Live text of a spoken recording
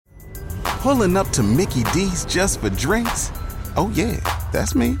Pulling up to Mickey D's just for drinks? Oh yeah,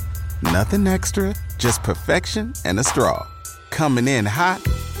 that's me. Nothing extra, just perfection and a straw. Coming in hot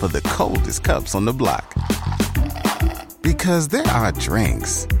for the coldest cups on the block. Because there are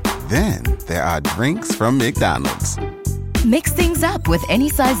drinks. Then there are drinks from McDonald's. Mix things up with any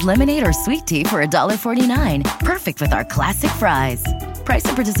size lemonade or sweet tea for $1.49. Perfect with our classic fries. Price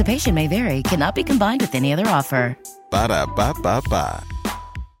and participation may vary. Cannot be combined with any other offer. Ba-da-ba-ba-ba.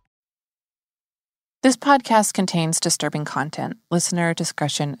 This podcast contains disturbing content. Listener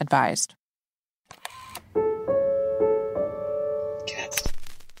discretion advised. Cats.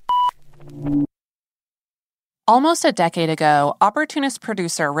 Almost a decade ago, opportunist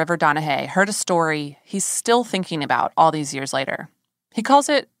producer River Donahue heard a story he's still thinking about all these years later. He calls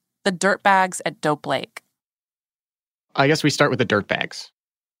it the DIRTBAGS at Dope Lake. I guess we start with the DIRTBAGS.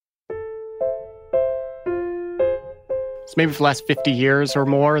 So maybe for the last 50 years or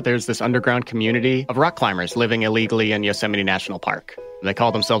more, there's this underground community of rock climbers living illegally in Yosemite National Park. They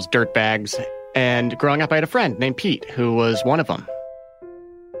call themselves DIRTBAGS. And growing up, I had a friend named Pete, who was one of them.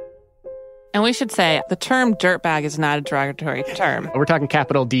 And we should say, the term dirtbag is not a derogatory term. We're talking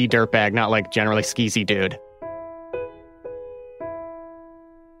capital D dirtbag, not like generally skeezy dude.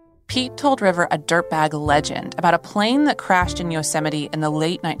 Pete told River a dirtbag legend about a plane that crashed in Yosemite in the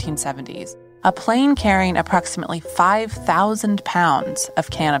late 1970s. A plane carrying approximately 5,000 pounds of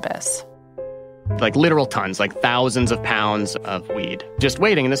cannabis. Like literal tons, like thousands of pounds of weed, just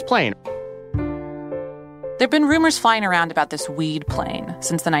waiting in this plane. There have been rumors flying around about this weed plane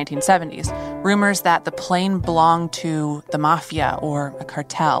since the 1970s. Rumors that the plane belonged to the mafia or a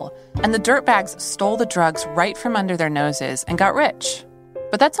cartel. And the dirtbags stole the drugs right from under their noses and got rich.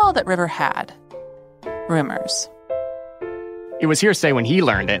 But that's all that River had. Rumors. It was hearsay when he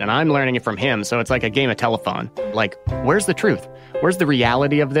learned it, and I'm learning it from him, so it's like a game of telephone. Like, where's the truth? Where's the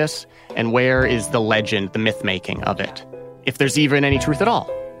reality of this? And where is the legend, the myth-making of it? If there's even any truth at all.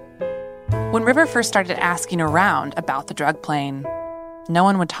 When River first started asking around about the drug plane, no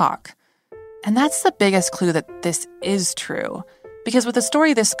one would talk. And that's the biggest clue that this is true. Because with a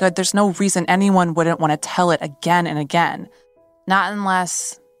story this good, there's no reason anyone wouldn't want to tell it again and again. Not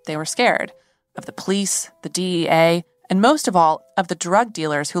unless they were scared of the police, the DEA, and most of all, of the drug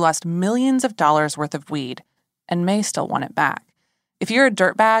dealers who lost millions of dollars worth of weed and may still want it back. If you're a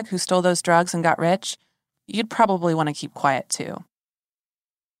dirtbag who stole those drugs and got rich, you'd probably want to keep quiet too.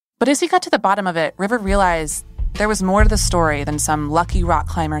 But as he got to the bottom of it, River realized there was more to the story than some lucky rock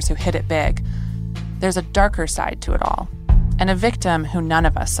climbers who hit it big. There's a darker side to it all, and a victim who none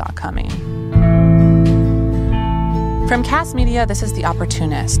of us saw coming. From Cass Media, this is The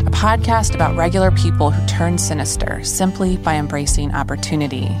Opportunist, a podcast about regular people who turn sinister simply by embracing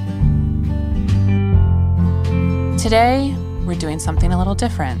opportunity. Today, we're doing something a little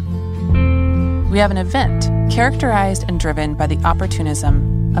different. We have an event characterized and driven by the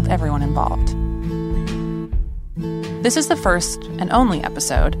opportunism of everyone involved. This is the first and only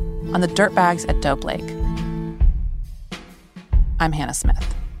episode on the DIRTBAGS at Dope Lake. I'm Hannah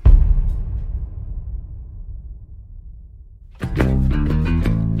Smith.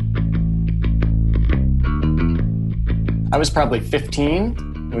 I was probably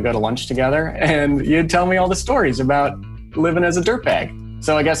 15. We go to lunch together, and you'd tell me all the stories about living as a dirtbag.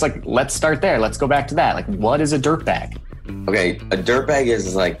 So I guess, let's start there. Let's go back to that. What is a dirtbag? Okay, a dirtbag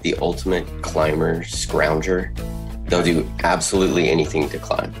is like the ultimate climber scrounger. They'll do absolutely anything to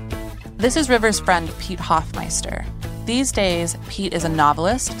climb. This is River's friend, Pete Hoffmeister. These days, Pete is a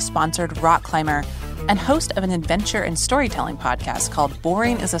novelist, sponsored rock climber, and host of an adventure and storytelling podcast called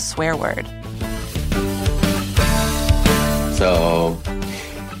Boring is a Swear Word. So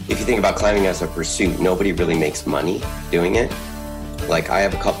if you think about climbing as a pursuit, nobody really makes money doing it. I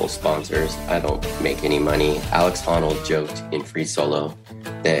have a couple sponsors. I don't make any money. Alex Honnold joked in Free Solo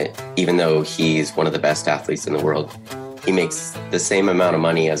that even though he's one of the best athletes in the world, he makes the same amount of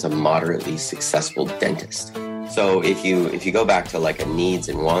money as a moderately successful dentist. So if you go back to a needs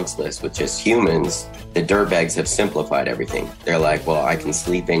and wants list with just humans, the dirtbags have simplified everything. They're like, well, I can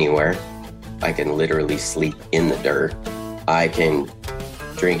sleep anywhere. I can literally sleep in the dirt. I can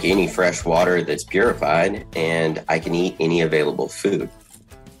drink any fresh water that's purified, and I can eat any available food.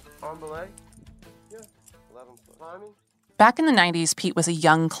 Back in the 90s, Pete was a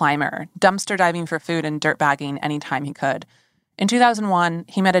young climber, dumpster diving for food and dirtbagging anytime he could. In 2001,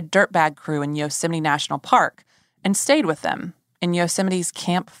 he met a dirtbag crew in Yosemite National Park and stayed with them in Yosemite's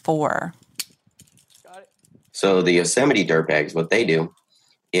Camp 4. So the Yosemite dirtbags, what they do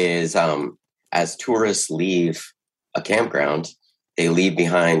is as tourists leave a campground, they leave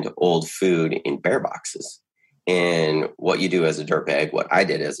behind old food in bear boxes. And what you do as a dirtbag, what I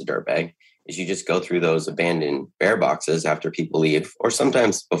did as a dirtbag, is you just go through those abandoned bear boxes after people leave, or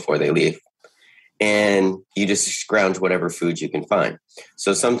sometimes before they leave, and you just scrounge whatever food you can find.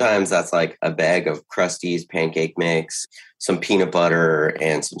 So sometimes that's like a bag of Krusteaz pancake mix, some peanut butter,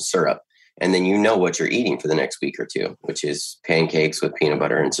 and some syrup. And then you know what you're eating for the next week or two, which is pancakes with peanut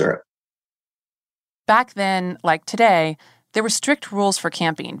butter and syrup. Back then, like today, there were strict rules for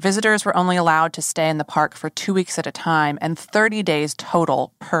camping. Visitors were only allowed to stay in the park for 2 weeks at a time and 30 days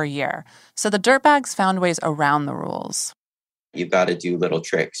total per year. So the dirtbags found ways around the rules. You've got to do little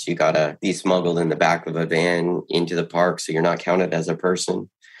tricks. You got to be smuggled in the back of a van into the park so you're not counted as a person.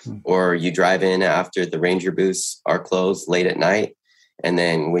 Or you drive in after the ranger booths are closed late at night. And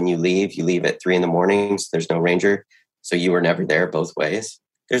then when you leave at 3 a.m. So there's no ranger. So you were never there both ways.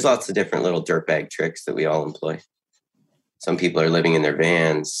 There's lots of different little dirtbag tricks that we all employ. Some people are living in their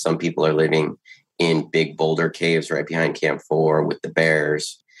vans. Some people are living in big boulder caves right behind Camp 4 with the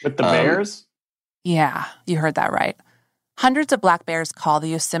bears. With the bears? Yeah, you heard that right. Hundreds of black bears call the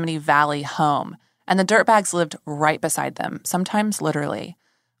Yosemite Valley home, and the dirtbags lived right beside them, sometimes literally.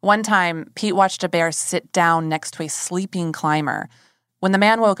 One time, Pete watched a bear sit down next to a sleeping climber. When the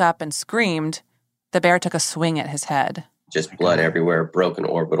man woke up and screamed, the bear took a swing at his head. Just blood everywhere, broken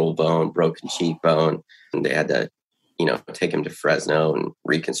orbital bone, broken cheekbone. And they had to, take him to Fresno and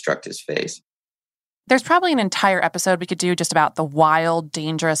reconstruct his face. There's probably an entire episode we could do just about the wild,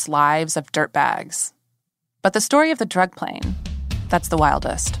 dangerous lives of dirtbags. But the story of the drug plane, that's the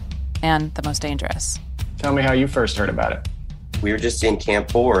wildest and the most dangerous. Tell me how you first heard about it. We were just in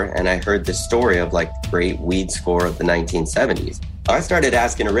Camp 4, and I heard the story of the great weed score of the 1970s. I started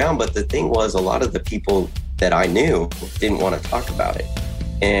asking around, but the thing was, a lot of the people that I knew didn't want to talk about it.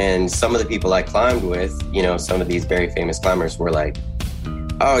 And some of the people I climbed with, some of these very famous climbers were like,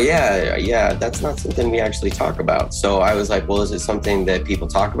 oh, yeah, that's not something we actually talk about. So I was like, well, is it something that people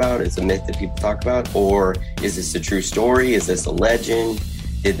talk about? Is it a myth that people talk about? Or is this a true story? Is this a legend?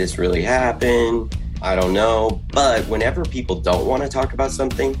 Did this really happen? I don't know. But whenever people don't want to talk about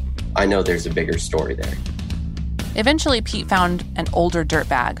something, I know there's a bigger story there. Eventually, Pete found an older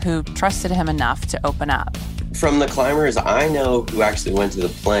dirtbag who trusted him enough to open up. From the climbers I know who actually went to the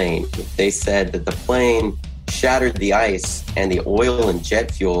plane, they said that the plane shattered the ice and the oil and jet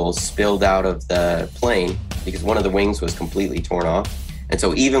fuel spilled out of the plane because one of the wings was completely torn off. And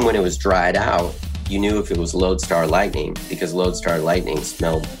so even when it was dried out, you knew if it was Lodestar Lightning because Lodestar Lightning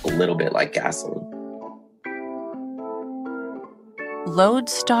smelled a little bit like gasoline.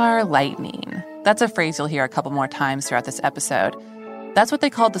 Lodestar Lightning. That's a phrase you'll hear a couple more times throughout this episode. That's what they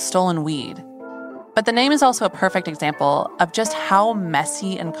called the stolen weed. But the name is also a perfect example of just how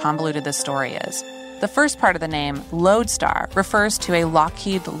messy and convoluted this story is. The first part of the name, Lodestar, refers to a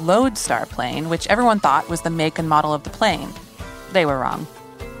Lockheed Lodestar plane, which everyone thought was the make and model of the plane. They were wrong.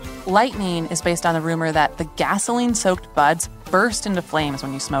 Lightning is based on the rumor that the gasoline-soaked buds burst into flames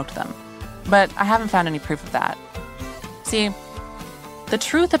when you smoked them. But I haven't found any proof of that. See, the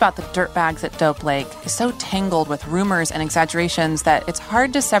truth about the dirtbags at Dope Lake is so tangled with rumors and exaggerations that it's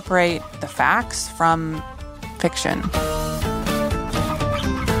hard to separate the facts from fiction.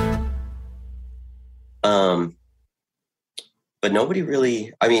 But nobody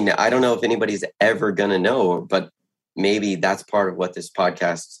really, I don't know if anybody's ever going to know, but maybe that's part of what this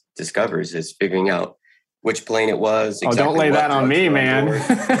podcast discovers is figuring out which plane it was. Exactly. Don't lay that on me, man.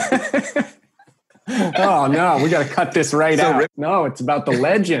 Oh, no, we got to cut this out. No, it's about the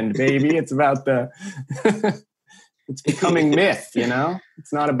legend, baby. It's about it's becoming myth,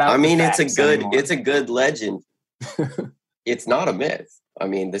 It's not about it's a good legend. It's not a myth.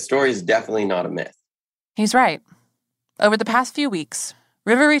 The story is definitely not a myth. He's right. Over the past few weeks,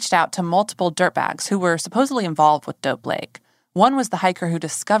 River reached out to multiple dirtbags who were supposedly involved with Dope Lake. One was the hiker who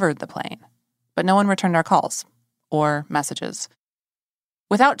discovered the plane, but no one returned our calls or messages.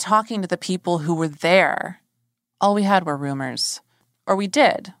 Without talking to the people who were there, all we had were rumors. Or we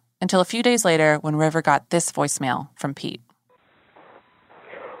did, until a few days later when River got this voicemail from Pete.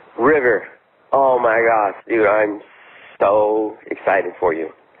 River, oh my gosh, dude, I'm so excited for you.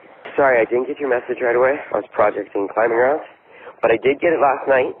 Sorry, I didn't get your message right away. I was projecting climbing routes, but I did get it last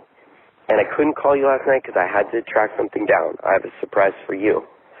night, and I couldn't call you last night because I had to track something down. I have a surprise for you.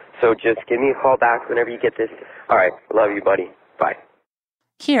 So just give me a call back whenever you get this. All right, love you, buddy. Bye.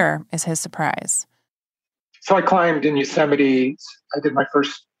 Here is his surprise. So I climbed in Yosemite. I did my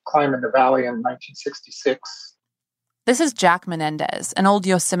first climb in the valley in 1966. This is Jack Menendez, an old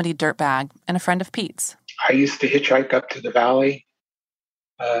Yosemite dirtbag and a friend of Pete's. I used to hitchhike up to the valley,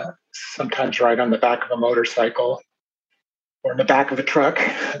 sometimes ride on the back of a motorcycle or in the back of a truck.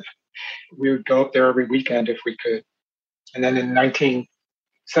 We would go up there every weekend if we could. And then in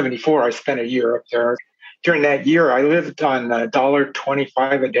 74, I spent a year up there. During that year, I lived on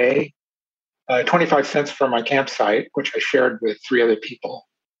 $1.25 a day, 25 cents for my campsite, which I shared with 3 other people.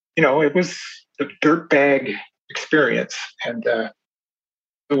 It was a dirtbag experience, and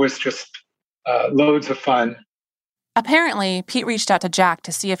it was just loads of fun. Apparently, Pete reached out to Jack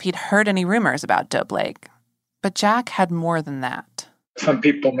to see if he'd heard any rumors about Dope Lake. But Jack had more than that. Some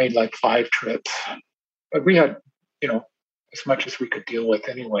people made like 5 trips, but we had, as much as we could deal with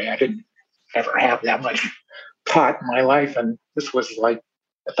anyway. I didn't ever have that much pot in my life, and this was like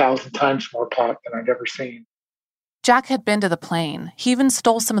 1,000 times more pot than I'd ever seen. Jack had been to the plane. He even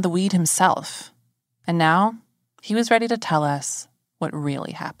stole some of the weed himself. And now, he was ready to tell us what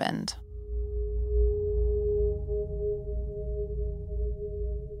really happened.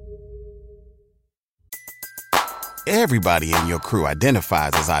 Everybody in your crew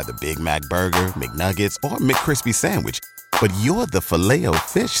identifies as either Big Mac Burger, McNuggets, or McCrispy Sandwich. But you're the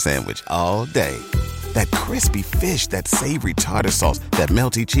Filet-O-Fish Sandwich all day. That crispy fish, that savory tartar sauce, that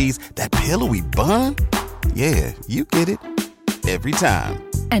melty cheese, that pillowy bun. Yeah, you get it. Every time.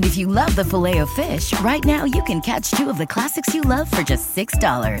 And if you love the Filet-O-Fish, right now you can catch 2 of the classics you love for just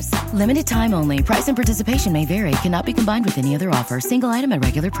 $6. Limited time only. Price and participation may vary. Cannot be combined with any other offer. Single item at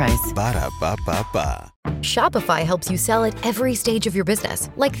regular price. Ba-da-ba-ba-ba. Shopify helps you sell at every stage of your business.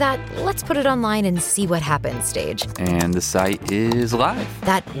 Like that, let's put it online and see what happens stage. And the site is live.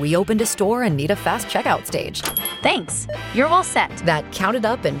 That we opened a store and need a fast checkout stage. Thanks. You're all set. That count it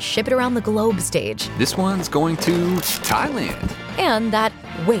up and ship it around the globe stage. This one's going to Thailand. And that,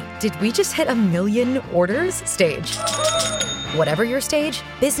 wait, did we just hit 1 million orders stage? Whatever your stage,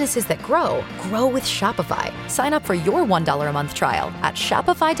 businesses that grow with Shopify. Sign up for your $1 a month trial at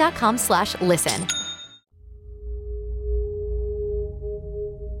shopify.com/listen.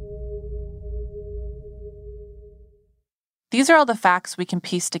 These are all the facts we can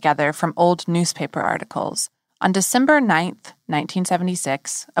piece together from old newspaper articles. On December 9th,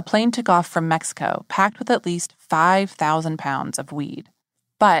 1976, a plane took off from Mexico packed with at least 5,000 pounds of weed.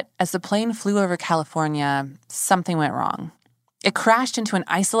 But as the plane flew over California, something went wrong. It crashed into an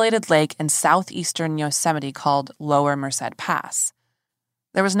isolated lake in southeastern Yosemite called Lower Merced Pass.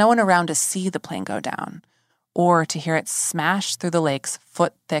 There was no one around to see the plane go down or to hear it smash through the lake's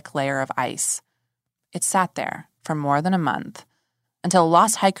foot-thick layer of ice. It sat there for more than a month until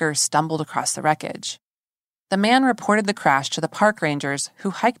lost hikers stumbled across the wreckage. The man reported the crash to the park rangers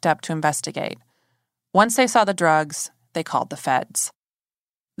who hiked up to investigate. Once they saw the drugs, they called the feds.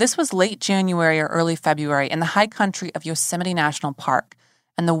 This was late January or early February in the high country of Yosemite National Park,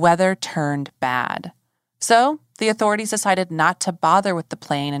 and the weather turned bad. So the authorities decided not to bother with the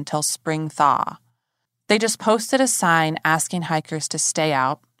plane until spring thaw. They just posted a sign asking hikers to stay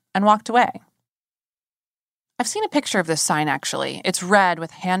out and walked away. I've seen a picture of this sign, actually. It's red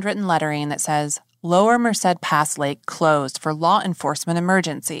with handwritten lettering that says, Lower Merced Pass Lake closed for law enforcement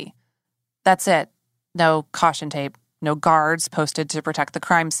emergency. That's it. No caution tape, no guards posted to protect the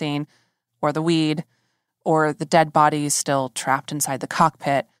crime scene, or the weed, or the dead bodies still trapped inside the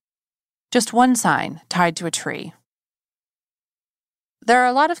cockpit. Just one sign tied to a tree. There are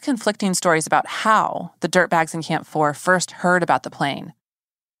a lot of conflicting stories about how the dirtbags in Camp 4 first heard about the plane.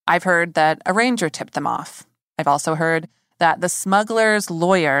 I've heard that a ranger tipped them off. I've also heard that the smuggler's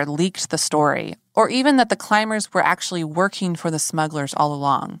lawyer leaked the story, or even that the climbers were actually working for the smugglers all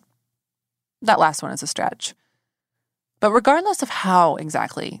along. That last one is a stretch. But regardless of how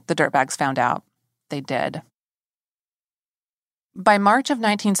exactly the dirtbags found out, they did. By March of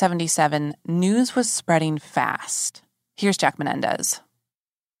 1977, news was spreading fast. Here's Jack Menendez.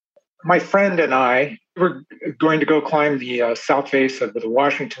 My friend and I were going to go climb the south face of the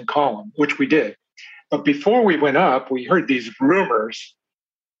Washington Column, which we did. But before we went up, we heard these rumors,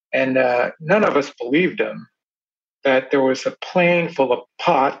 and none of us believed them, that there was a plane full of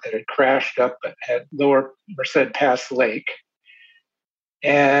pot that had crashed up at Lower Merced Pass Lake.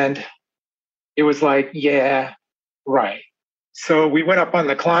 And it was like, yeah, right. So we went up on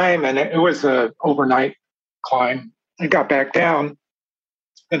the climb, and it was an overnight climb. I got back down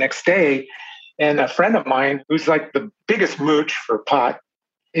the next day, and a friend of mine, who's like the biggest mooch for pot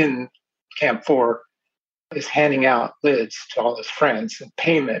in Camp 4, is handing out lids to all his friends in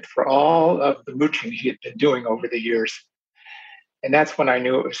payment for all of the mooching he had been doing over the years. And that's when I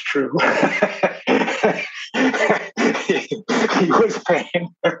knew it was true. He was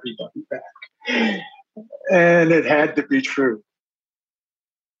paying everybody back. And it had to be true.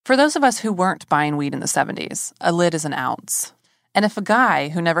 For those of us who weren't buying weed in the 70s, a lid is an ounce. And if a guy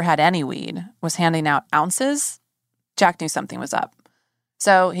who never had any weed was handing out ounces, Jack knew something was up.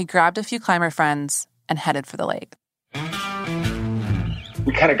 So he grabbed a few climber friends and headed for the lake.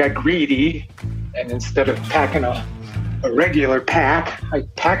 we kind of got greedy, and instead of packing a regular pack, I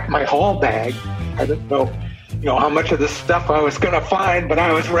packed my haul bag. I didn't know, how much of this stuff I was going to find, but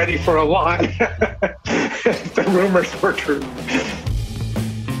I was ready for a lot. The rumors were true.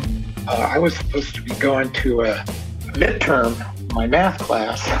 I was supposed to be going to a midterm, my math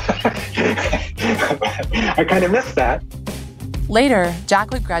class. I kind of missed that. Later,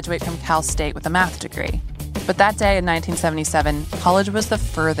 Jack would graduate from Cal State with a math degree. But that day in 1977, college was the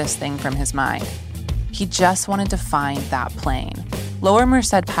furthest thing from his mind. He just wanted to find that plane. Lower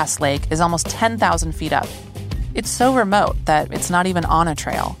Merced Pass Lake is almost 10,000 feet up. It's so remote that it's not even on a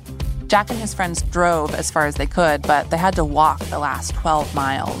trail. Jack and his friends drove as far as they could, but they had to walk the last 12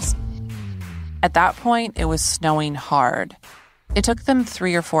 miles. At that point, it was snowing hard. It took them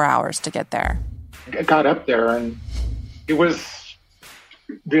 3 or 4 hours to get there. I got up there, and it was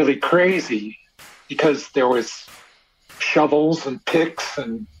really crazy because there was shovels and picks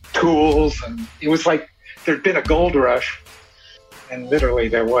and tools, and it was like there'd been a gold rush, and literally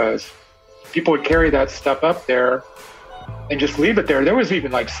there was. People would carry that stuff up there and just leave it there. There was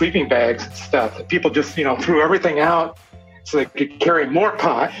even like sleeping bags and stuff that people just, threw everything out so they could carry more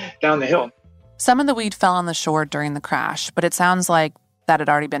pot down the hill. Some of the weed fell on the shore during the crash, but it sounds like that had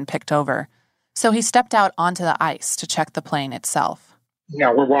already been picked over. So he stepped out onto the ice to check the plane itself.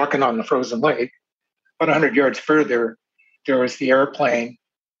 Now we're walking on the frozen lake. About 100 yards further, there was the airplane,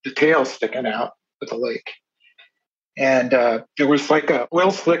 the tail sticking out of the lake. And there was like a oil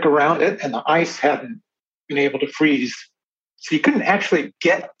slick around it, and the ice hadn't been able to freeze. So you couldn't actually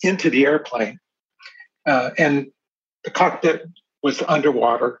get into the airplane. And the cockpit was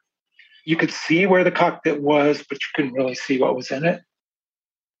underwater. You could see where the cockpit was, but you couldn't really see what was in it.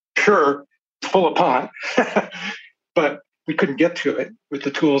 Sure, it's full of pot, but we couldn't get to it with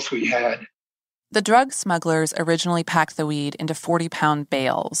the tools we had. The drug smugglers originally packed the weed into 40-pound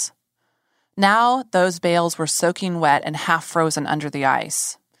bales. Now, those bales were soaking wet and half frozen under the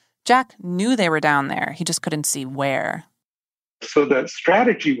ice. Jack knew they were down there. He just couldn't see where. So the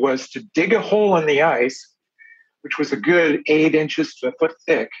strategy was to dig a hole in the ice, which was a good 8 inches to a foot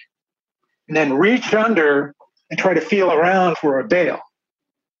thick, and then reach under and try to feel around for a bale.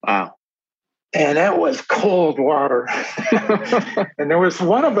 Wow. And that was cold water. And there was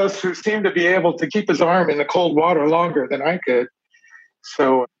one of us who seemed to be able to keep his arm in the cold water longer than I could.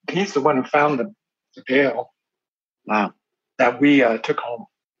 So he's the one who found the bale. Wow. That we took home.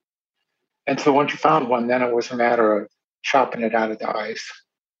 And so once you found one, then it was a matter of chopping it out of the ice.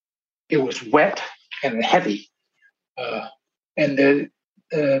 It was wet and heavy. And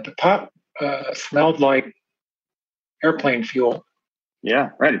the pot smelled like airplane fuel.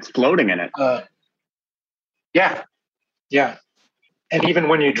 Yeah, right. It's floating in it. Yeah. And even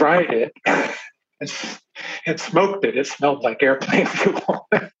when you dried it and smoked it, it smelled like airplane fuel.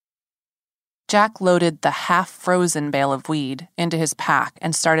 Jack loaded the half-frozen bale of weed into his pack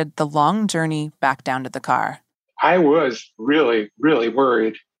and started the long journey back down to the car. I was really, really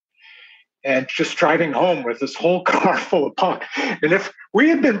worried. And just driving home with this whole car full of pot. And if we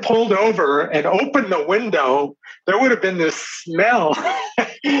had been pulled over and opened the window, there would have been this smell.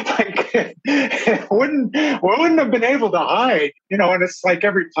 Like, we wouldn't have been able to hide. And it's like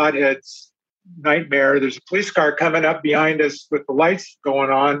every pothead's nightmare. There's a police car coming up behind us with the lights going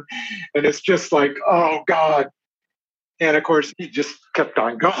on. And it's just like, oh, God. And, of course, he just kept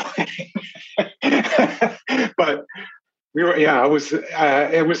on going. But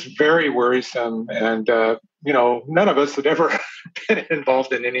it was very worrisome. And, none of us had ever been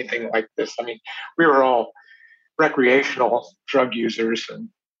involved in anything like this. I mean, we were all recreational drug users, and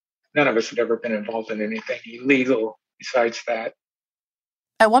none of us had ever been involved in anything illegal besides that.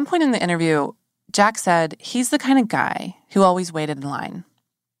 At one point in the interview, Jack said he's the kind of guy who always waited in line.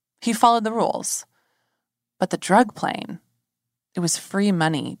 He followed the rules. But the drug plane, it was free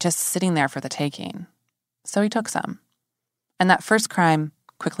money just sitting there for the taking. So he took some. And that first crime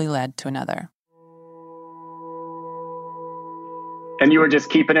quickly led to another. And you were just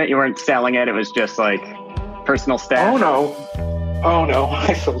keeping it? You weren't selling it? It was just like personal stash? Oh, no.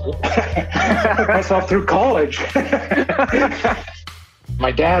 I sold it. Put myself through college.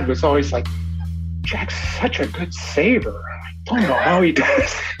 My dad was always like, Jack's such a good saver. I don't know how he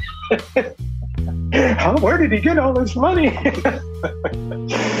does it. Where did he get all this money?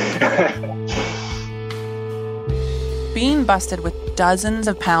 Being busted with dozens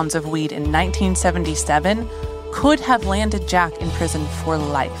of pounds of weed in 1977 could have landed Jack in prison for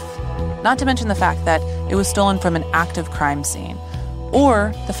life. Not to mention the fact that it was stolen from an active crime scene,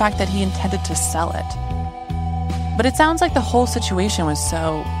 or the fact that he intended to sell it. But it sounds like the whole situation was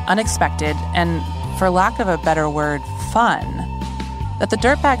so unexpected and, for lack of a better word, fun, that the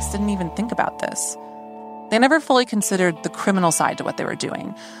dirtbags didn't even think about this. They never fully considered the criminal side to what they were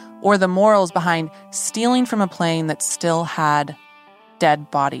doing, or the morals behind stealing from a plane that still had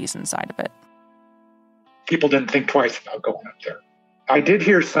dead bodies inside of it. People didn't think twice about going up there. I did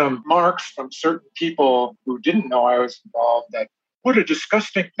hear some remarks from certain people who didn't know I was involved that, what a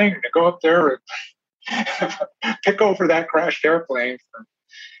disgusting thing to go up there and pick over that crashed airplane.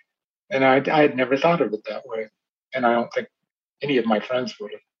 And I had never thought of it that way. And I don't think any of my friends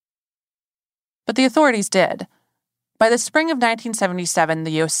would have. But the authorities did. By the spring of 1977,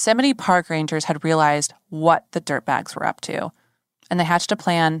 the Yosemite Park Rangers had realized what the dirtbags were up to, and they hatched a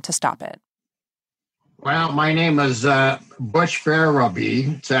plan to stop it. Well, my name is Butch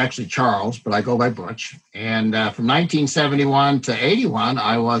Farabee. It's actually Charles, but I go by Butch. And from 1971 to 81,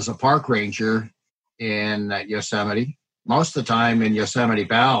 I was a park ranger in Yosemite, most of the time in Yosemite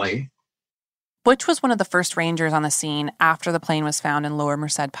Valley. Butch was one of the first rangers on the scene after the plane was found in Lower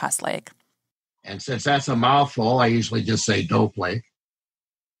Merced Pass Lake. And since that's a mouthful, I usually just say Dope Lake.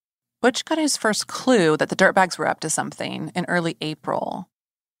 Butch got his first clue that the dirtbags were up to something in early April.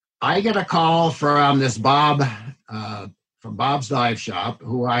 I get a call from this Bob, from Bob's Dive Shop,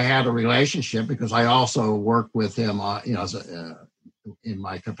 who I had a relationship because I also worked with him, in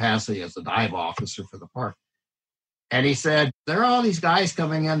my capacity as a dive officer for the park. And he said, there are all these guys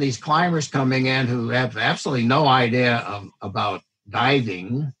coming in, these climbers coming in who have absolutely no idea about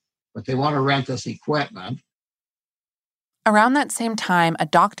diving, but they want to rent this equipment. Around that same time, a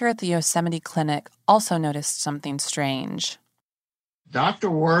doctor at the Yosemite Clinic also noticed something strange. Dr.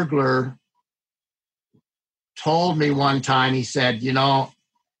 Wergler told me one time, he said,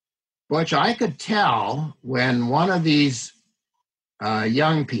 Butch, I could tell when one of these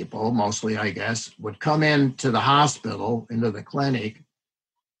young people, mostly I guess, would come into the hospital, into the clinic,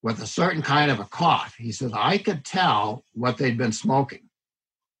 with a certain kind of a cough. He said, I could tell what they'd been smoking.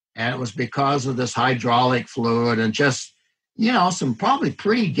 And it was because of this hydraulic fluid and just, some probably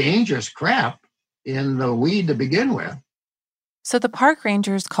pretty dangerous crap in the weed to begin with. So the park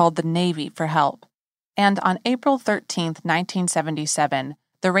rangers called the Navy for help. And on April 13th, 1977,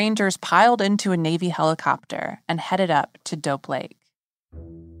 the rangers piled into a Navy helicopter and headed up to Dope Lake.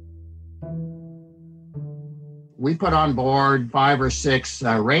 We put on board 5 or 6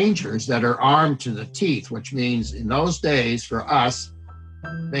 rangers that are armed to the teeth, which means in those days for us,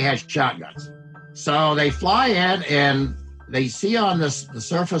 they had shotguns. So they fly in and they see on the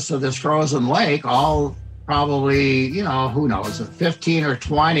surface of this frozen lake all probably, who knows, 15 or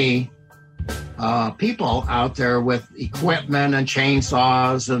 20 people out there with equipment and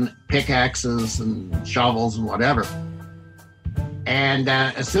chainsaws and pickaxes and shovels and whatever. And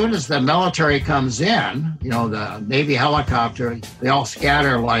as soon as the military comes in, the Navy helicopter, they all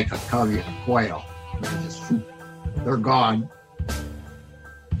scatter like a covey of quail. They're gone.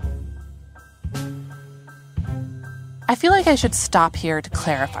 I feel like I should stop here to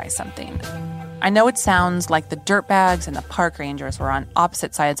clarify something. I know it sounds like the dirtbags and the park rangers were on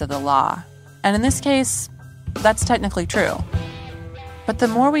opposite sides of the law. And in this case, that's technically true. But the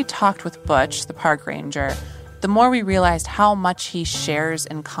more we talked with Butch, the park ranger, the more we realized how much he shares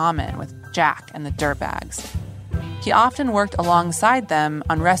in common with Jack and the dirtbags. He often worked alongside them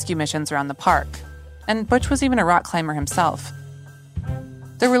on rescue missions around the park. And Butch was even a rock climber himself.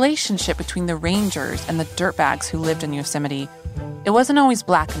 The relationship between the rangers and the dirtbags who lived in Yosemite, it wasn't always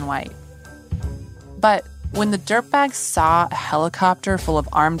black and white. But when the dirtbags saw a helicopter full of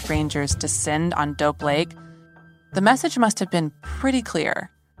armed rangers descend on Dope Lake, the message must have been pretty clear.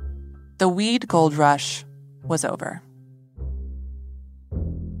 The weed gold rush was over.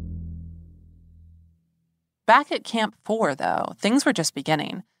 Back at Camp 4, though, things were just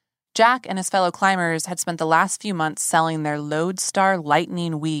beginning. Jack and his fellow climbers had spent the last few months selling their Lodestar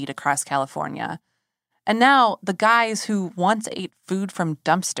Lightning weed across California. And now, the guys who once ate food from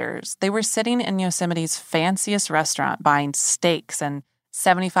dumpsters, they were sitting in Yosemite's fanciest restaurant buying steaks and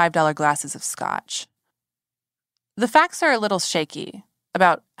 $75 glasses of scotch. The facts are a little shaky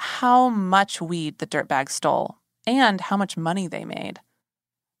about how much weed the dirtbags stole and how much money they made.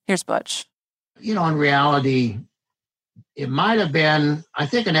 Here's Butch. In reality, it might have been, I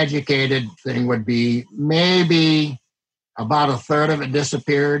think an educated thing would be maybe about a third of it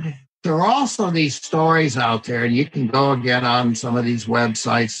disappeared. There are also these stories out there, and you can go and get on some of these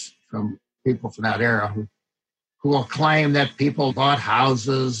websites from people from that era who will claim that people bought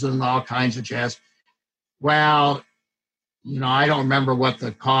houses and all kinds of jazz. Well, I don't remember what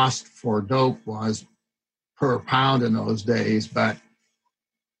the cost for dope was per pound in those days, but,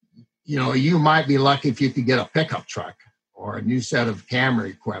 you might be lucky if you could get a pickup truck or a new set of camera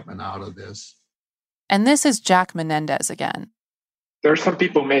equipment out of this. And this is Jack Menendez again. There are some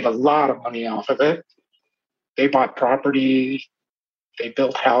people who made a lot of money off of it. They bought property, they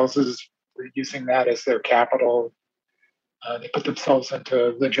built houses using that as their capital. They put themselves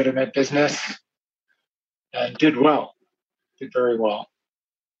into legitimate business and did very well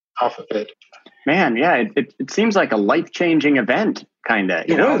off of it. Man, yeah, it seems like a life-changing event, kind of.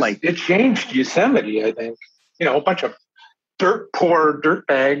 It changed Yosemite, I think. A bunch of poor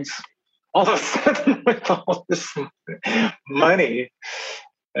dirtbags, all of a sudden with all this money,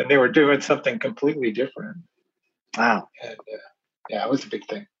 and they were doing something completely different. Wow. And it was a big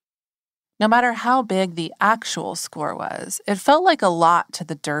thing. No matter how big the actual score was, it felt like a lot to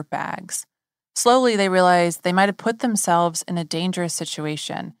the dirtbags. Slowly, they realized they might have put themselves in a dangerous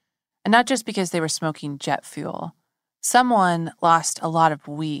situation, and not just because they were smoking jet fuel. Someone lost a lot of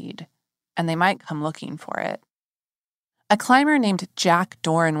weed, and they might come looking for it. A climber named Jack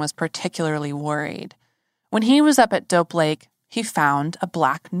Dorn was particularly worried. When he was up at Dope Lake, he found a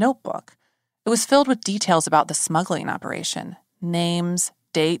black notebook. It was filled with details about the smuggling operation: names,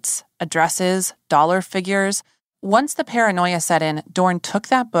 dates, addresses, dollar figures. Once the paranoia set in, Dorn took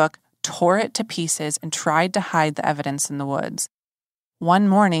that book, tore it to pieces, and tried to hide the evidence in the woods. One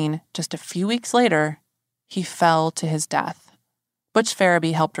morning, just a few weeks later, he fell to his death. Butch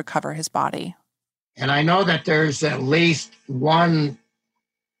Farabee helped recover his body. And I know that there's at least one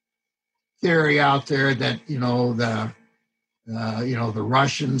theory out there that, the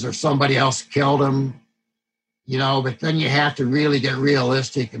Russians or somebody else killed him. But then you have to really get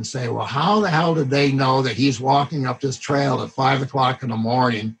realistic and say, well, how the hell did they know that he's walking up this trail at 5 o'clock in the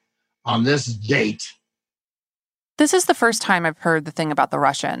morning on this date? This is the first time I've heard the thing about the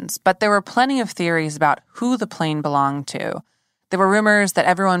Russians, but there were plenty of theories about who the plane belonged to. There were rumors that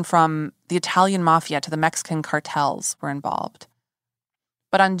everyone from the Italian mafia to the Mexican cartels were involved.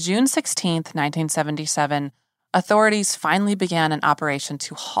 But on June 16th, 1977, authorities finally began an operation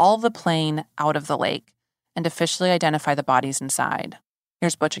to haul the plane out of the lake and officially identify the bodies inside.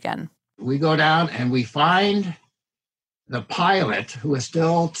 Here's Butch again. We go down and we find the pilot, who is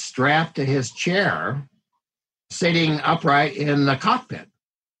still strapped to his chair, sitting upright in the cockpit.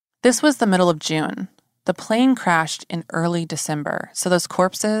 This was the middle of June. The plane crashed in early December, so those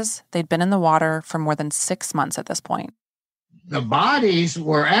corpses, they'd been in the water for more than 6 months at this point. The bodies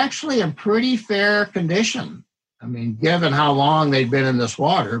were actually in pretty fair condition. I mean, given how long they'd been in this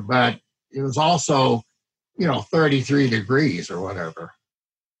water, but it was also 33 degrees or whatever.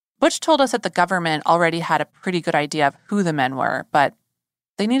 Butch told us that the government already had a pretty good idea of who the men were, but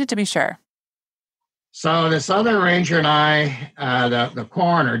they needed to be sure. So this other ranger and I, the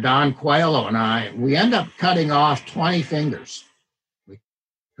coroner, Don Coelho, and I, we end up cutting off 20 fingers. We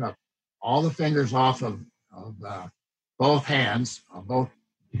cut all the fingers off of both hands, of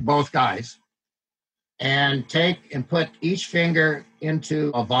both guys, and take and put each finger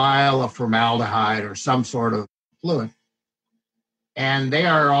into a vial of formaldehyde or some sort of fluid. And they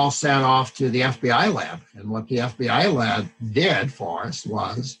are all sent off to the FBI lab. And what the FBI lab did for us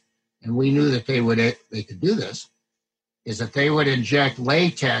was, and we knew that they could do this, is that they would inject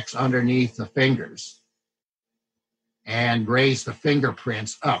latex underneath the fingers and raise the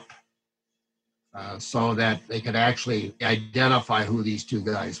fingerprints up so that they could actually identify who these two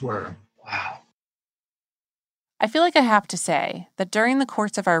guys were. Wow. I feel like I have to say that during the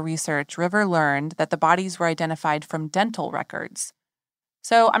course of our research, River learned that the bodies were identified from dental records.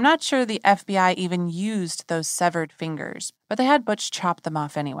 So I'm not sure the FBI even used those severed fingers, but they had Butch chop them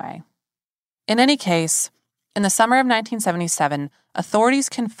off anyway. In any case, in the summer of 1977, authorities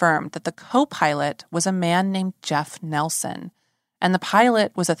confirmed that the co-pilot was a man named Jeff Nelson, and the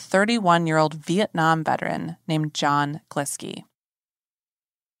pilot was a 31-year-old Vietnam veteran named John Glisky.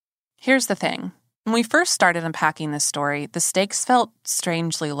 Here's the thing. When we first started unpacking this story, the stakes felt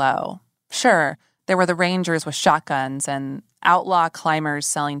strangely low. Sure, there were the rangers with shotguns and outlaw climbers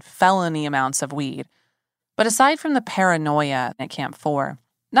selling felony amounts of weed. But aside from the paranoia at Camp 4,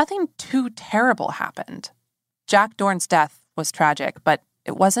 nothing too terrible happened. Jack Dorn's death was tragic, but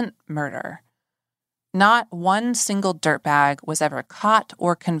it wasn't murder. Not one single dirtbag was ever caught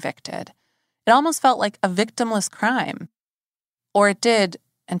or convicted. It almost felt like a victimless crime. Or it did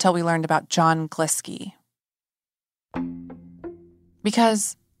until we learned about John Glisky.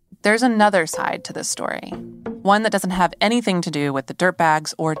 Because there's another side to this story, one that doesn't have anything to do with the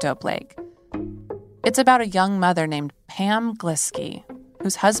dirtbags or Dope Lake. It's about a young mother named Pam Glisky,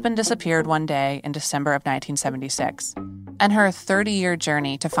 whose husband disappeared one day in December of 1976, and her 30-year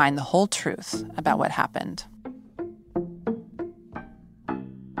journey to find the whole truth about what happened.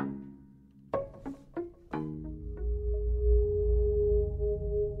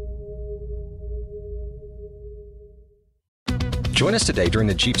 Join Join us today during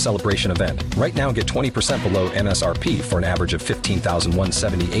the Jeep Celebration event. Right now, get 20% below MSRP for an average of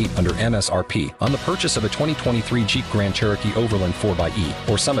 $15,178 under MSRP on the purchase of a 2023 Jeep Grand Cherokee Overland 4xE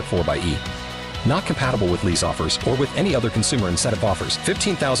or Summit 4xE. Not compatible with lease offers or with any other consumer incentive offers.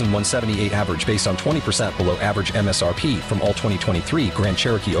 $15,178 average based on 20% below average MSRP from all 2023 Grand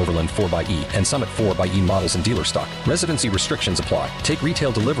Cherokee Overland 4xE and Summit 4xE models in dealer stock. Residency restrictions apply. Take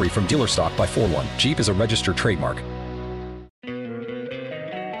retail delivery from dealer stock by 4/1. Jeep is a registered trademark.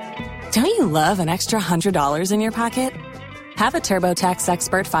 Don't you love an extra $100 in your pocket? Have a TurboTax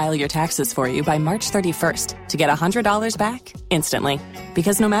expert file your taxes for you by March 31st to get $100 back instantly.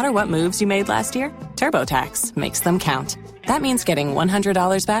 Because no matter what moves you made last year, TurboTax makes them count. That means getting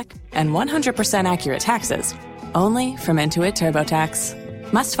 $100 back and 100% accurate taxes, only from Intuit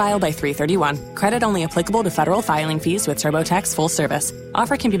TurboTax. Must file by 3/31. Credit only applicable to federal filing fees with TurboTax full service.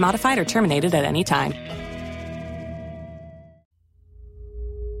 Offer can be modified or terminated at any time.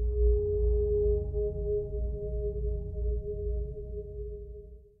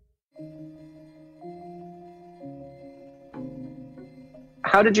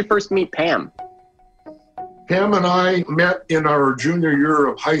 How did you first meet Pam? Pam and I met in our junior year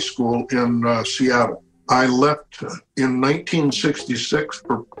of high school in Seattle. I left in 1966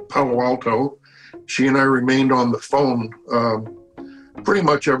 for Palo Alto. She and I remained on the phone pretty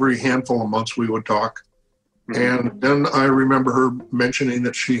much every handful of months we would talk. And then I remember her mentioning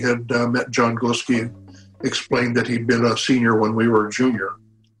that she had met John Glisky, explained that he'd been a senior when we were a junior.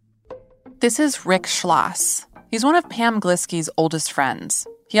 This is Rick Schloss. He's one of Pam Glisky's oldest friends.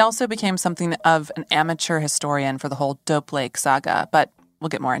 He also became something of an amateur historian for the whole Dope Lake saga, but we'll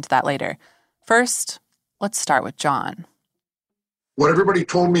get more into that later. First, let's start with John. What everybody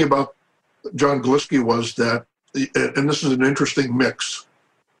told me about John Glisky was that, and this is an interesting mix,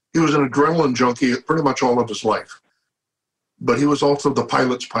 he was an adrenaline junkie pretty much all of his life. But he was also the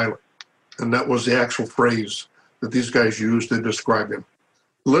pilot's pilot. And that was the actual phrase that these guys used to describe him.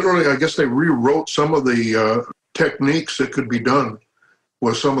 Literally, I guess they rewrote some of the techniques that could be done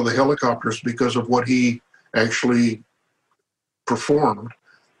with some of the helicopters because of what he actually performed,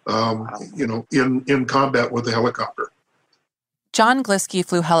 in combat with the helicopter. John Glisky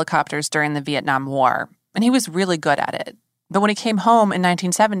flew helicopters during the Vietnam War, and he was really good at it. But when he came home in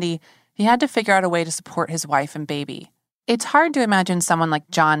 1970, he had to figure out a way to support his wife and baby. It's hard to imagine someone like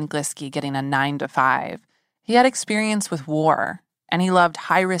John Glisky getting a 9-to-5. He had experience with war, and he loved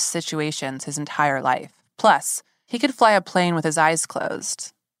high-risk situations his entire life. Plus, he could fly a plane with his eyes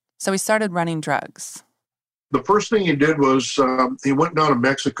closed. So he started running drugs. The first thing he did was he went down to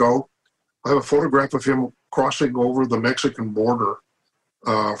Mexico. I have a photograph of him crossing over the Mexican border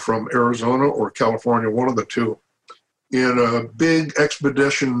from Arizona or California, one of the two, in a big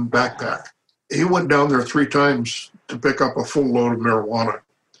expedition backpack. He went down there 3 times to pick up a full load of marijuana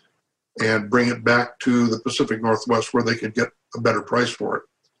and bring it back to the Pacific Northwest where they could get a better price for it.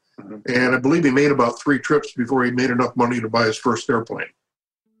 And I believe he made about 3 trips before he made enough money to buy his first airplane.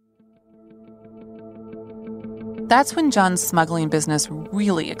 That's when John's smuggling business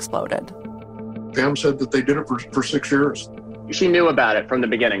really exploded. Pam said that they did it for 6 years. She knew about it from the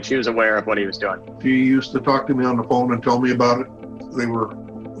beginning. She was aware of what he was doing. She used to talk to me on the phone and tell me about it. They were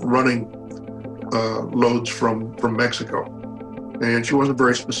running loads from Mexico. And she wasn't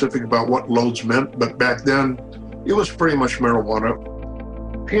very specific about what loads meant, but back then it was pretty much marijuana.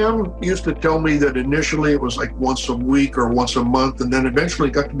 Pam used to tell me that initially it was like once a week or once a month, and then eventually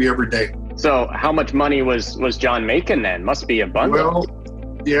it got to be every day. So how much money was John making then? Must be a bundle.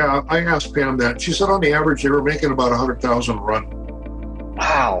 Well, yeah, I asked Pam that. She said on the average they were making about $100,000 a run.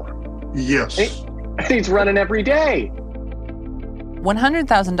 Wow. Yes. He's running every day.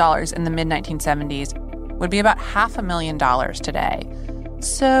 $100,000 in the mid-1970s would be about $500,000 today.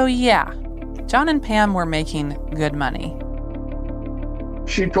 So yeah, John and Pam were making good money.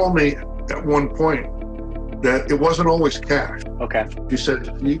 She told me at one point that it wasn't always cash. Okay. She said,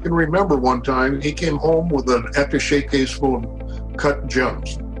 you can remember one time he came home with an attaché case full of cut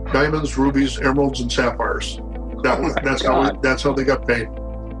gems, diamonds, rubies, emeralds, and sapphires. That's how they got paid.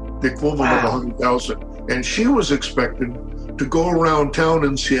 The equivalent of $100,000. And she was expected to go around town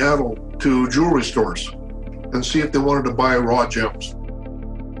in Seattle to jewelry stores and see if they wanted to buy raw gems.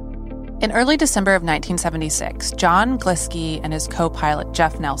 In early December of 1976, John Glisky and his co-pilot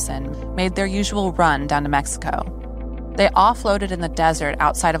Jeff Nelson made their usual run down to Mexico. They offloaded in the desert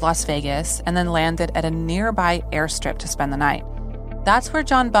outside of Las Vegas and then landed at a nearby airstrip to spend the night. That's where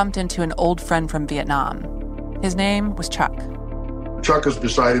John bumped into an old friend from Vietnam. His name was Chuck. Chuck is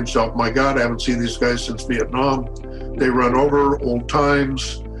beside himself. My God, I haven't seen these guys since Vietnam. They run over old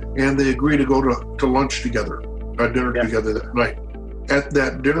times, and they agree to go to lunch together, dinner together that night. At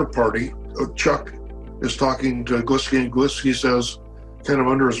that dinner party, Chuck is talking to Glisky, and Glisky says, kind of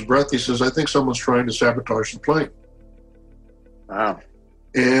under his breath, he says, "I think someone's trying to sabotage the plane." Wow.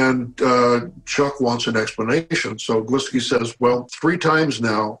 And Chuck wants an explanation. So Glisky says, "Well, 3 times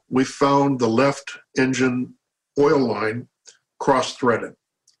now, we found the left engine oil line cross-threaded.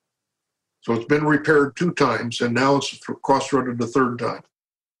 So it's been repaired 2 times, and now it's cross-threaded the 3rd time."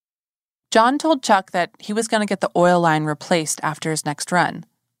 John told Chuck that he was going to get the oil line replaced after his next run,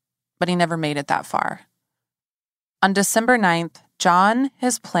 but he never made it that far. On December 9th, John,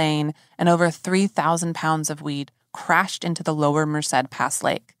 his plane, and over 3,000 pounds of weed crashed into the lower Merced Pass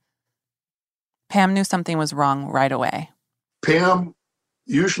Lake. Pam knew something was wrong right away. Pam,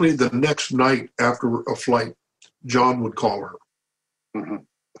 usually the next night after a flight, John would call her.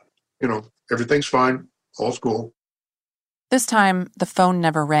 You know, everything's fine, all's cool. This time, the phone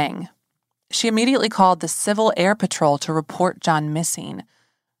never rang. She immediately called the Civil Air Patrol to report John missing,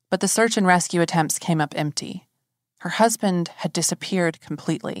 but the search and rescue attempts came up empty. Her husband had disappeared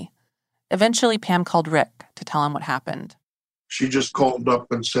completely. Eventually, Pam called Rick to tell him what happened. She just called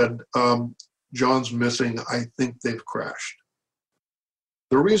up and said, "John's missing. I think they've crashed."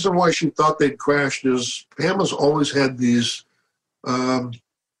 The reason why she thought they'd crashed is Pam has always had these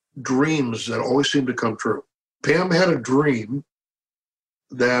dreams that always seem to come true. Pam had a dream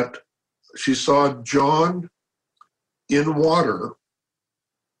that she saw John in water,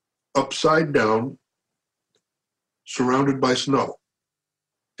 upside down, surrounded by snow.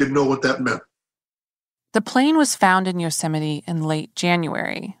 Didn't know what that meant. The plane was found in Yosemite in late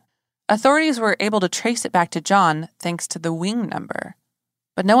January. Authorities were able to trace it back to John thanks to the wing number.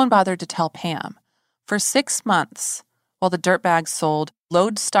 But no one bothered to tell Pam. For 6 months, while the Dirtbags sold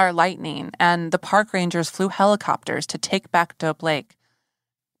Lodestar Lightning and the park rangers flew helicopters to take back Dope Lake,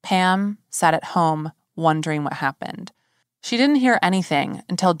 Pam sat at home wondering what happened. She didn't hear anything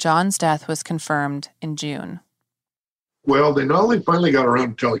until John's death was confirmed in June. Well, they not only finally got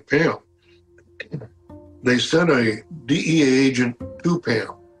around to telling Pam, they sent a DEA agent to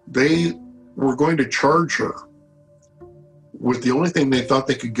Pam. They were going to charge her with the only thing they thought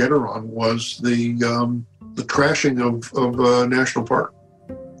they could get her on was the trashing of National Park,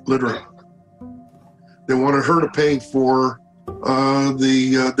 literally. They wanted her to pay for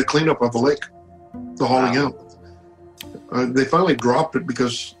the cleanup of the lake, the hauling out. They finally dropped it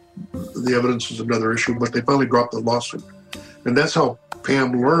because the evidence is another issue, but they finally dropped the lawsuit. And that's how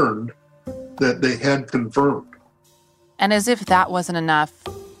Pam learned that they had confirmed. And as if that wasn't enough,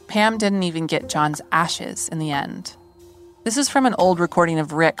 Pam didn't even get John's ashes in the end. This is from an old recording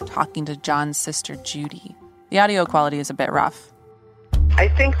of Rick talking to John's sister, Judy. The audio quality is a bit rough. I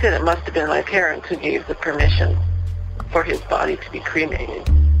think that it must have been my parents who gave the permission for his body to be cremated.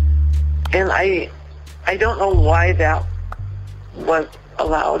 And I don't know why that was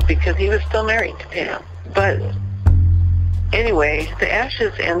allowed, because he was still married to Pam. But anyway, the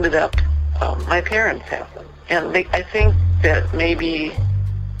ashes ended up, my parents have them. And I think that maybe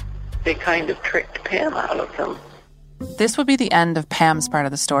they kind of tricked Pam out of them. This would be the end of Pam's part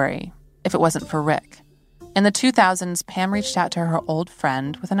of the story, if it wasn't for Rick. In the 2000s, Pam reached out to her old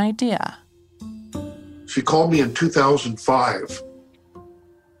friend with an idea. She called me in 2005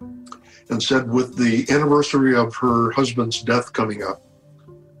 and said, with the anniversary of her husband's death coming up,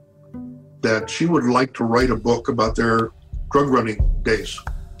 that she would like to write a book about their drug running days,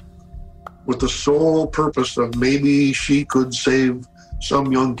 with the sole purpose of maybe she could save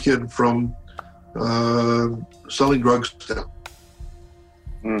some young kid from selling drugs to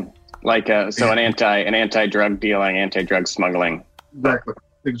them. Like an anti-drug dealing, anti-drug smuggling.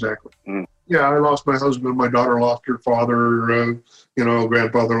 Exactly. Yeah, I lost my husband, my daughter lost her father,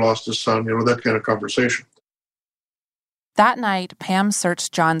 grandfather lost his son, that kind of conversation. That night, Pam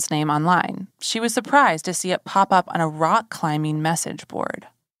searched John's name online. She was surprised to see it pop up on a rock climbing message board.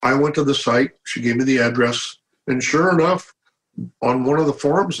 I went to the site, she gave me the address, and sure enough, on one of the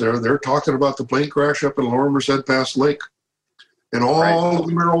forums they're talking about the plane crash up in Lower Merced Pass Lake and all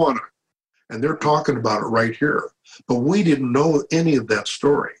the marijuana. And they're talking about it right here. But we didn't know any of that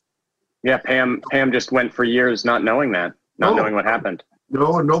story. Yeah, Pam just went for years not knowing that, knowing what happened.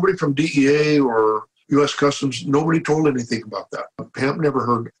 No, and nobody from DEA or U.S. Customs, nobody told anything about that. Pam never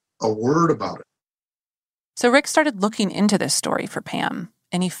heard a word about it. So Rick started looking into this story for Pam,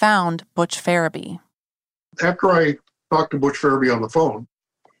 and he found Butch Farabee. After I talked to Butch Farabee on the phone,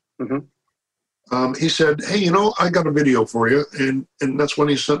 he said, hey, I got a video for you. And that's when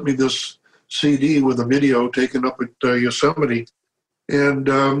he sent me this CD with a video taken up at Yosemite. And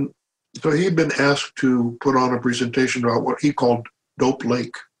so he'd been asked to put on a presentation about what he called Dope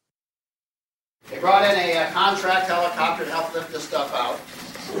Lake. They brought in a contract helicopter to help lift this stuff out.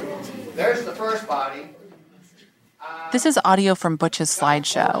 There's the first body. This is audio from Butch's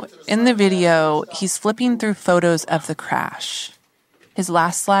slideshow. In the video, he's flipping through photos of the crash. His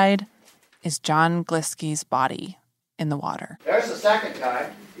last slide is John Gliski's body in the water. There's the second guy.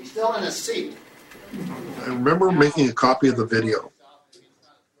 He's still in his seat. I remember making a copy of the video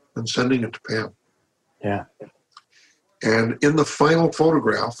and sending it to Pam. Yeah. And in the final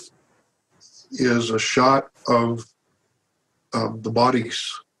photograph is a shot of the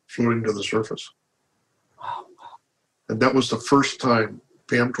bodies floating to the surface. And that was the first time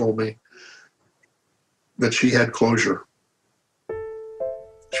Pam told me that she had closure.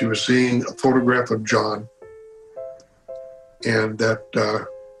 She was seeing a photograph of John, and that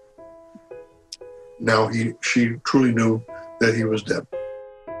now she truly knew that he was dead.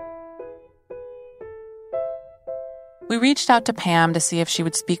 We reached out to Pam to see if she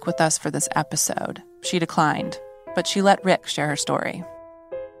would speak with us for this episode. She declined, but she let Rick share her story.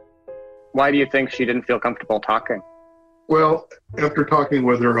 Why do you think she didn't feel comfortable talking? Well, after talking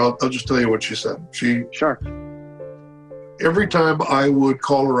with her, I'll just tell you what she said. Sure. Every time I would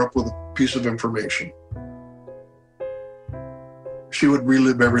call her up with a piece of information, she would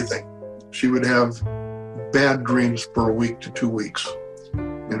relive everything. She would have bad dreams for a week to 2 weeks,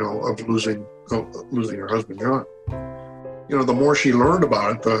 of losing her husband, John. The more she learned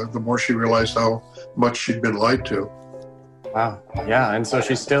about it, the more she realized how much she'd been lied to. Wow. Yeah. And so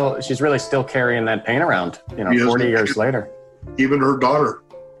she's really still carrying that pain around, 40 years later. Even her daughter.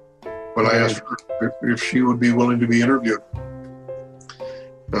 But I asked her if she would be willing to be interviewed.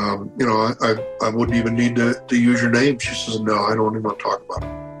 I wouldn't even need to use your name. She says, no, I don't even want to talk about it.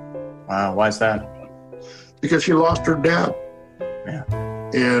 Wow. Why is that? Because she lost her dad. Yeah.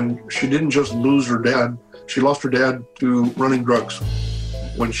 And she didn't just lose her dad. She lost her dad to running drugs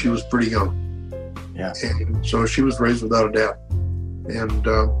when she was pretty young. Yeah. And so she was raised without a dad. And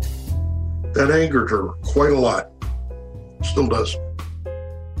that angered her quite a lot. Still does.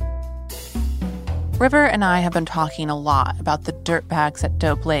 River and I have been talking a lot about the dirtbags at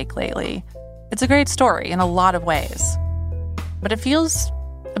Dope Lake lately. It's a great story in a lot of ways. But it feels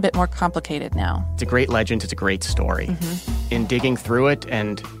a bit more complicated now. It's a great legend. It's a great story. Mm-hmm. In digging through it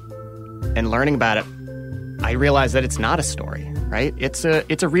and learning about it, I realized that it's not a story, right? It's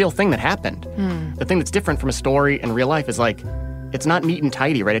a real thing that happened. The thing that's different from a story in real life is it's not neat and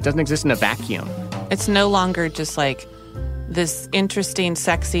tidy, right? It doesn't exist in a vacuum. It's no longer just this interesting,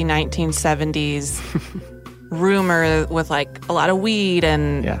 sexy 1970s rumor with a lot of weed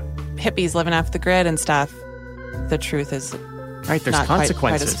and hippies living off the grid and stuff. The truth is right. There's not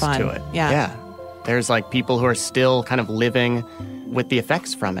consequences quite as fun. To it. Yeah. There's people who are still kind of living with the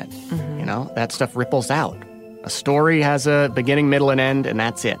effects from it. Mm-hmm. That stuff ripples out. A story has a beginning, middle, and end, and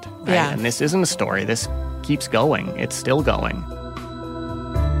that's it. Right? Yeah. And this isn't a story. This keeps going. It's still going.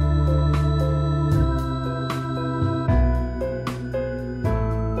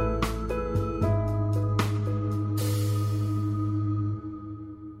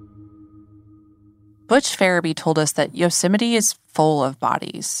 Butch Farabee told us that Yosemite is full of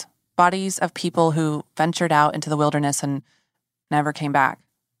bodies of people who ventured out into the wilderness and never came back.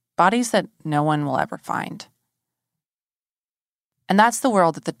 Bodies that no one will ever find. And that's the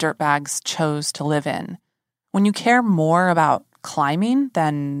world that the dirtbags chose to live in. When you care more about climbing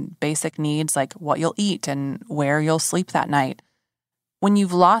than basic needs like what you'll eat and where you'll sleep that night, when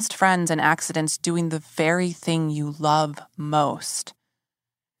you've lost friends in accidents doing the very thing you love most,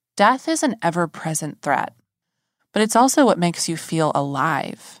 death is an ever-present threat, but it's also what makes you feel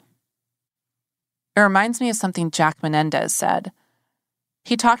alive. It reminds me of something Jack Menendez said.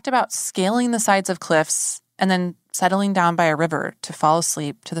 He talked about scaling the sides of cliffs and then settling down by a river to fall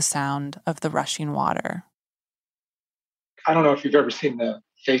asleep to the sound of the rushing water. I don't know if you've ever seen the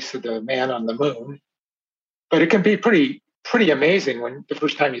face of the man on the moon, but it can be pretty amazing when the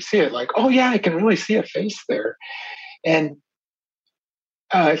first time you see it, oh yeah, I can really see a face there. And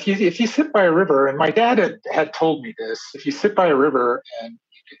if you sit by a river, and my dad had told me this, if you sit by a river and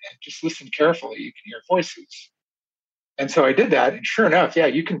just listen carefully, you can hear voices. And so I did that, and sure enough, yeah,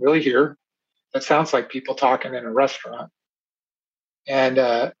 you can really hear. That sounds like people talking in a restaurant. And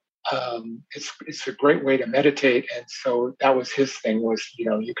it's a great way to meditate. And so that was his thing was,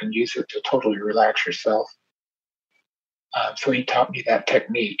 you can use it to totally relax yourself. So he taught me that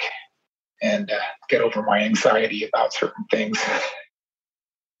technique and get over my anxiety about certain things.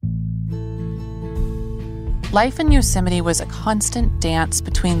 Life in Yosemite was a constant dance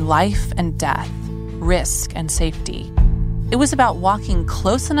between life and death, risk and safety. It was about walking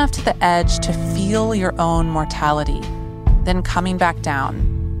close enough to the edge to feel your own mortality, then coming back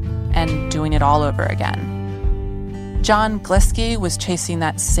down. and doing it all over again. John Glisky was chasing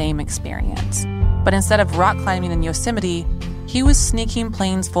that same experience. But instead of rock climbing in Yosemite, he was sneaking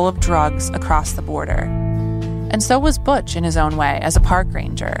planes full of drugs across the border. And so was Butch in his own way as a park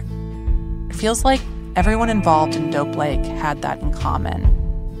ranger. It feels like everyone involved in Dope Lake had that in common.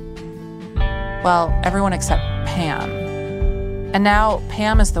 Well, everyone except Pam. And now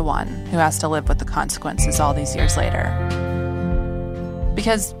Pam is the one who has to live with the consequences all these years later.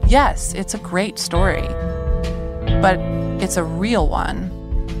 Because yes, it's a great story, but it's a real one,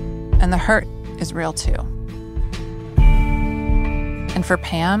 and the hurt is real too. And for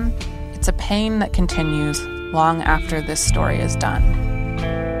Pam, it's a pain that continues long after this story is done.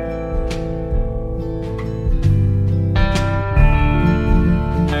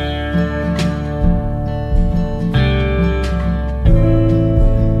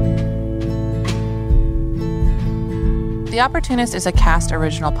 The Opportunist is a Cast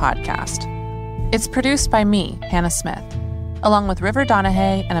original podcast. It's produced by me, Hannah Smith, along with River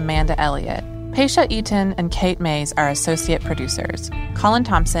Donahue and Amanda Elliott. Paisha Eaton and Kate Mays are associate producers. Colin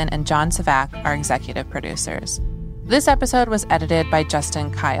Thompson and John Savak are executive producers. This episode was edited by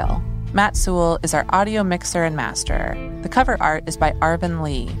Justin Kyle. Matt Sewell is our audio mixer and master. The cover art is by Arvin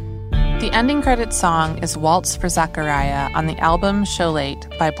Lee. The ending credits song is Waltz for Zachariah on the album Show Late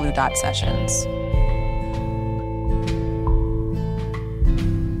by Blue Dot Sessions.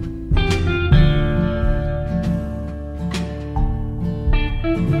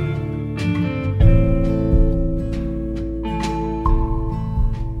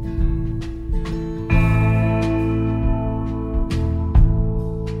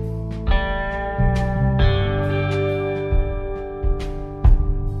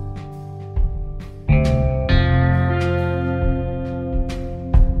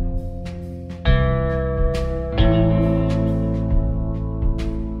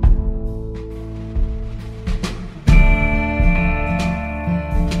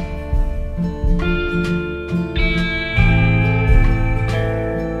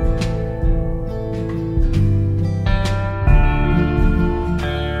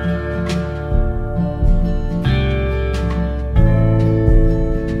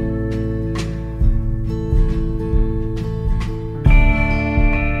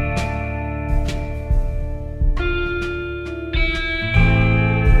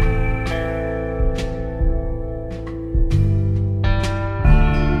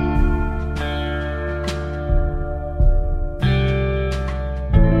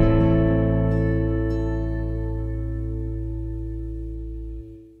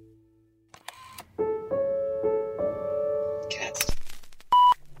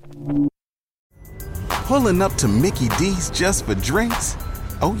 Pulling up to Mickey D's just for drinks?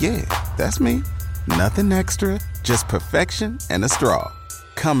 Oh yeah, that's me. Nothing extra, just perfection and a straw.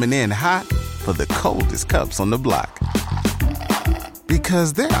 Coming in hot for the coldest cups on the block.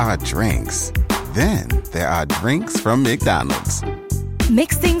 Because there are drinks. Then there are drinks from McDonald's.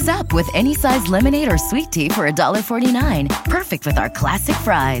 Mix things up with any size lemonade or sweet tea for $1.49. Perfect with our classic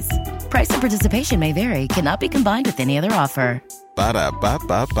fries. Price and participation may vary. Cannot be combined with any other offer.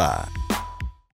 Ba-da-ba-ba-ba.